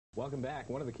Welcome back.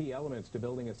 One of the key elements to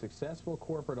building a successful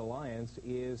corporate alliance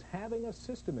is having a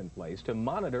system in place to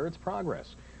monitor its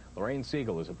progress. Larraine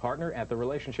Segil is a partner at the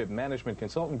relationship management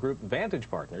consultant group Vantage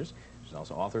Partners. She's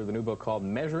also author of the new book called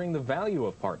Measuring the Value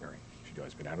of Partnering. She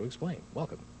joins me now to explain.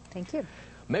 Welcome. Thank you.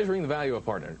 Measuring the value of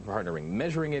partnering.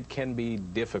 Measuring it can be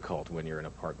difficult when you're in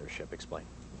a partnership. Explain.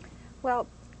 Well,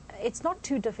 it's not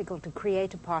too difficult to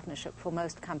create a partnership for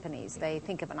most companies. They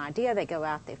think of an idea, they go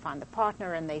out, they find the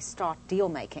partner, and they start deal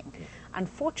making.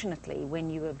 Unfortunately, when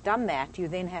you have done that, you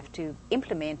then have to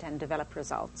implement and develop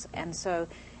results. And so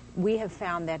we have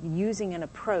found that using an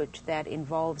approach that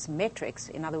involves metrics,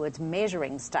 in other words,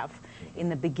 measuring stuff, in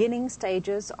the beginning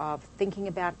stages of thinking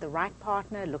about the right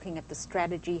partner, looking at the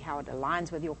strategy, how it aligns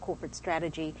with your corporate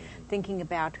strategy, thinking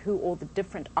about who all the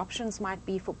different options might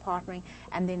be for partnering,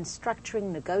 and then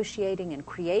structuring, negotiating, and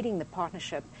creating the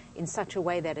partnership in such a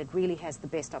way that it really has the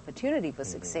best opportunity for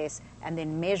success, and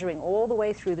then measuring all the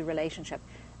way through the relationship.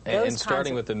 And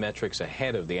starting with the metrics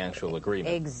ahead of the actual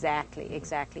agreement. Exactly,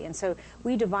 exactly. And so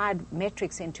we divide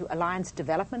metrics into alliance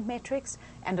development metrics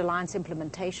and alliance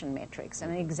implementation metrics.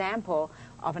 And an example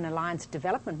of an alliance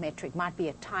development metric might be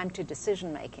a time to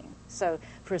decision making. So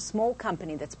for a small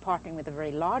company that's partnering with a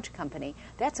very large company,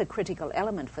 that's a critical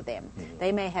element for them.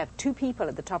 They may have two people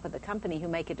at the top of the company who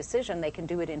make a decision. They can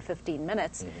do it in 15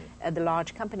 minutes. The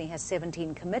large company has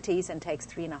 17 committees and takes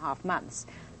 3.5 months.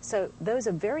 So those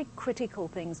are very critical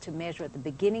things to measure at the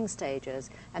beginning stages,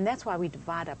 and that's why we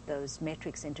divide up those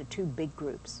metrics into two big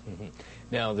groups.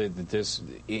 Now,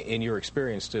 in your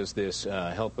experience, does this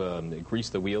help grease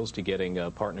the wheels to getting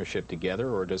a partnership together,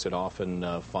 or does it often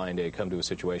come to a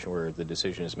situation where the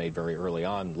decision is made very early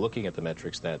on, looking at the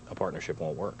metrics, that a partnership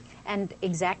won't work? And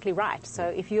exactly right. So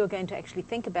if you're going to actually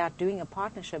think about doing a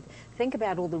partnership, think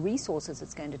about all the resources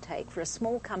it's going to take. For a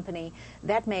small company,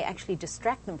 that may actually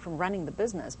distract them from running the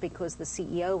business, because the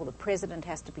CEO or the president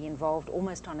has to be involved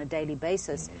almost on a daily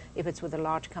basis if it's with a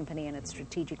large company and it's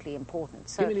strategically important.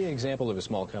 So, give me an example of a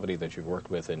small company that you've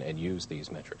worked with and used these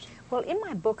metrics. Well, in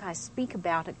my book, I speak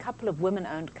about a couple of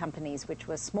women-owned companies, which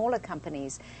were smaller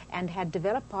companies, and had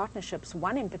developed partnerships,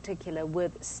 one in particular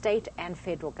with state and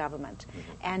federal government.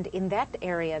 And in that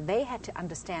area, they had to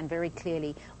understand very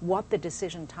clearly what the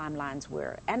decision timelines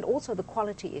were, and also the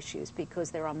quality issues,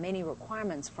 because there are many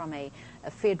requirements from a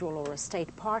federal or a state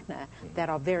partner that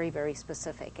are very, very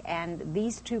specific. And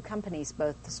these two companies,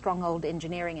 both Stronghold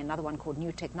Engineering and another one called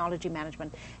New Technology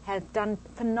Management, have done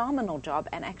a phenomenal job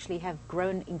and actually have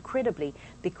grown incredibly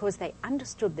because they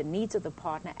understood the needs of the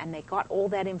partner and they got all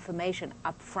that information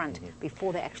up front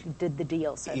before they actually did the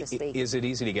deal, so to speak. Is it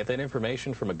easy to get that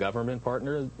information from a government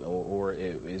partner, or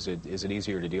is it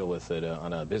easier to deal with it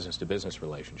on a business-to-business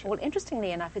relationship? Well,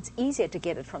 interestingly enough, it's easier to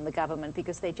get it from the government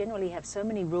because they generally have so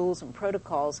many rules and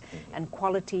protocols and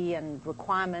quality and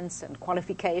requirements and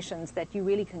qualifications that you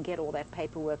really can get all that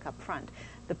paperwork up front.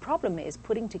 The problem is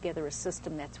putting together a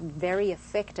system that's very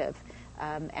effective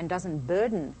and doesn't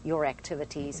burden your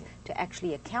activities to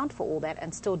actually account for all that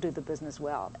and still do the business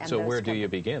well. And so where do you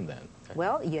begin then?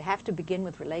 Well, you have to begin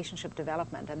with relationship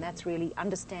development, and that's really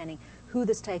understanding who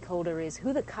the stakeholder is,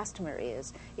 who the customer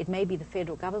is. It may be the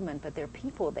federal government, but there are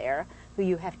people there who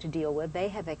you have to deal with. They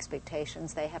have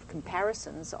expectations. They have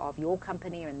comparisons of your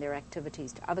company and their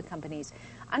activities to other companies.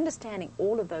 Understanding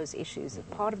all of those issues is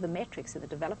part of the metrics at the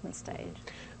development stage.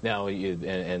 Now,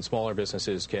 and smaller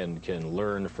businesses can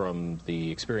learn from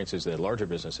the experiences that larger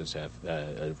businesses have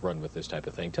run with this type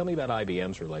of thing. Tell me about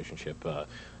IBM's relationship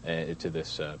to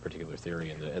this particular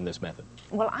theory and this method.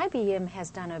 Well, IBM has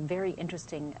done a very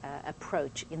interesting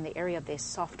approach in the area of their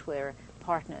software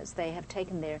partners. They have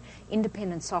taken their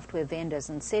independent software vendors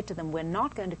and said to them, we're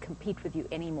not going to compete with you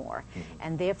anymore.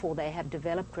 And therefore they have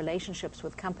developed relationships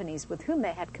with companies with whom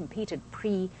they had competed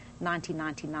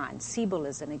pre-1999. Siebel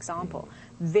is an example.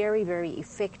 Very, very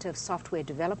effective software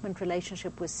development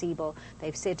relationship with Siebel.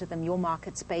 They've said to them, your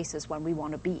market space is one we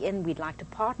want to be in. We'd like to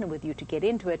partner with you to get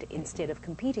into it instead of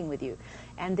competing with you.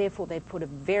 And therefore they've put a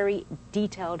very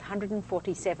detailed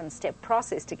 147-step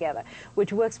process together,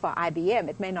 which works for IBM.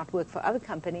 It may not work for other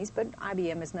companies, but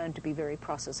IBM is known to be very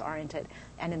process-oriented.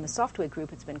 And in the software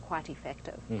group, it's been quite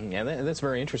effective. And that's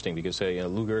very interesting because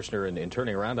Lou Gerstner, in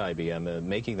turning around IBM,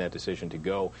 making that decision to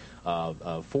go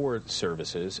for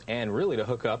services and really to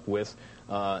hook up with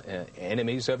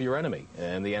enemies of your enemy,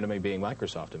 and the enemy being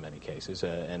Microsoft in many cases,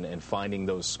 and finding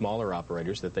those smaller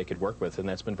operators that they could work with, and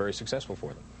that's been very successful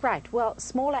for them. Right. Well,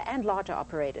 smaller and larger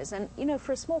operators. And, you know,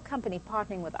 for a small company,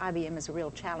 partnering with IBM is a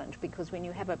real challenge, because when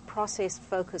you have a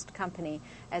process-focused company,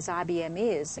 as IBM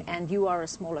is, and you are a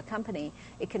smaller company,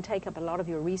 it can take up a lot of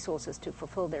your resources to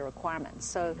fulfill their requirements.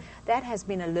 So that has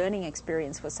been a learning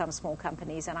experience for some small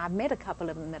companies, and I've met a couple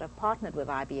of them that have partnered with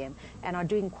IBM and are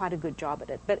doing quite a good job at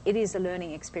it. But it is a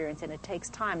learning experience, and it takes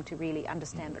time to really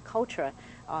understand the culture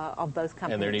of both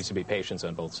companies. And there needs to be patience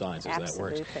on both sides as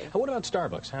Absolutely. that works. What about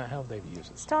Starbucks? How have they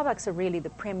used this? Starbucks are really the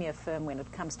premier firm when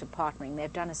it comes to partnering.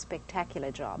 They've done a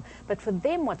spectacular job. But for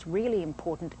them, what's really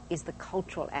important is the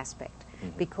cultural aspect,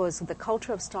 because the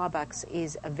culture of Starbucks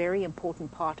is a very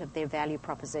important part of their value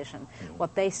proposition.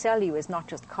 What they sell you is not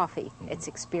just coffee, it's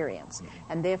experience.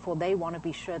 And therefore, they want to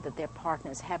be sure that their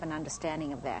partners have an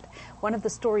understanding of that. One of the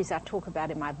stories I talk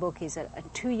about in my book is a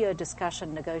 2-year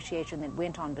discussion, negotiation that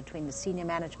went on between the senior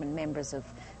management members of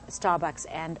Starbucks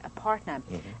and a partner.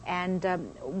 And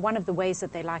one of the ways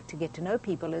that they like to get to know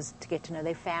people is to get to know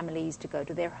their families, to go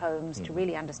to their homes, to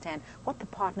really understand what the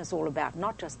partner's all about,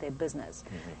 not just their business.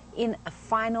 In a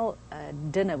final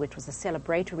dinner, which was a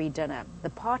celebratory dinner, the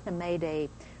partner made a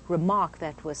remark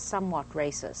that was somewhat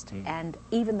racist. And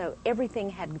even though everything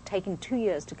had taken 2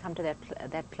 years to come to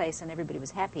that place and everybody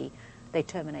was happy, they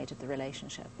terminated the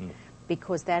relationship.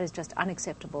 Because that is just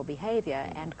unacceptable behavior.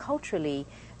 And culturally,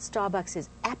 Starbucks is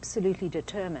absolutely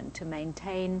determined to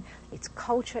maintain its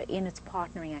culture in its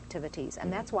partnering activities.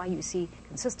 And that's why you see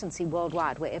consistency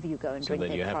worldwide wherever you go and drink their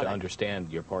product. So then you have to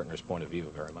understand your partner's point of view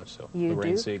very much so. You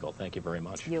Larraine do. Segil, thank you very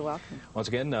much. You're welcome. Once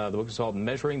again, the book is called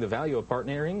Measuring the Value of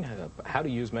Partnering, How to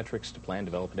Use Metrics to Plan,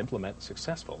 Develop, and Implement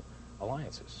Successful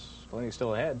Alliances. Plenty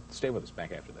still ahead. Stay with us.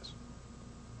 Back after this.